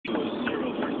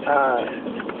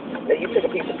that you took a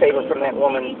piece of paper from that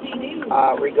woman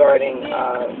regarding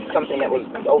something that was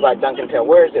over at Duncantel.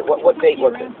 Where is it? What date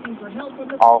was it?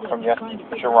 All from yesterday.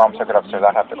 Jerome took it upstairs.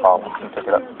 I have to call him. He took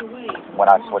it up when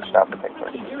I switched out the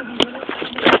papers.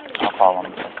 I'll call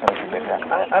him as soon as you get here.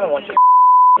 I don't want you to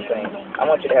say. I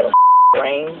want you to have a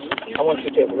brain. I want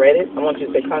you to have read it. I want you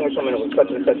to say, Congresswoman, it was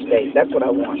such and such date. That's what I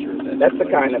want. That's the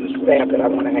kind of staff that I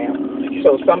want to have.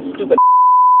 So some stupid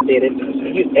did it,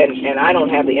 and I don't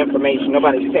have the information.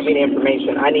 Nobody sent me the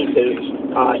information. I need to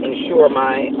ensure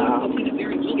my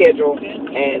schedule,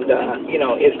 and you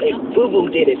know, if Boo Boo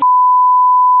did it,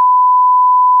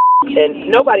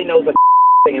 and nobody knows a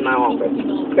thing in my office.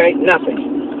 Okay,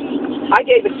 nothing. I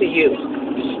gave it to you.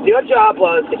 Your job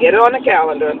was to get it on the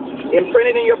calendar, imprint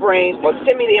it in your brain, or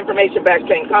send me the information back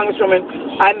saying, Congresswoman,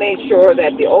 I made sure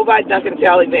that the Ovi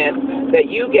Duncantel event that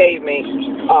you gave me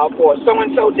for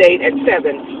so-and-so date at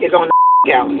 7 is on the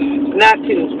calendar, not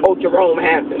to, oh, Jerome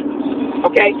has it.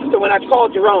 Okay? So when I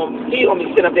called Jerome, he gonna be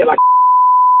sitting up there like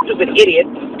a stupid idiot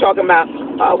talking about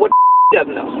what he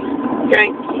doesn't know. Okay?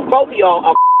 Both of y'all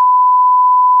are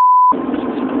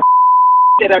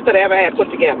that I could have ever had put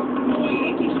together.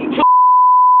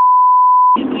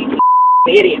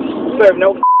 Idiots serve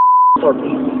no purpose.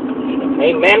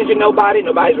 Ain't managing nobody,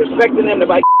 nobody's respecting them,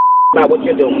 nobody about what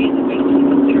you're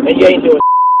doing. And you ain't doing.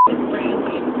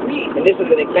 And this is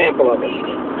an example of it.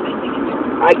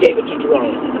 I gave it to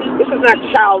Jerome. This is not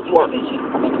child's work.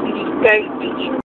 Okay?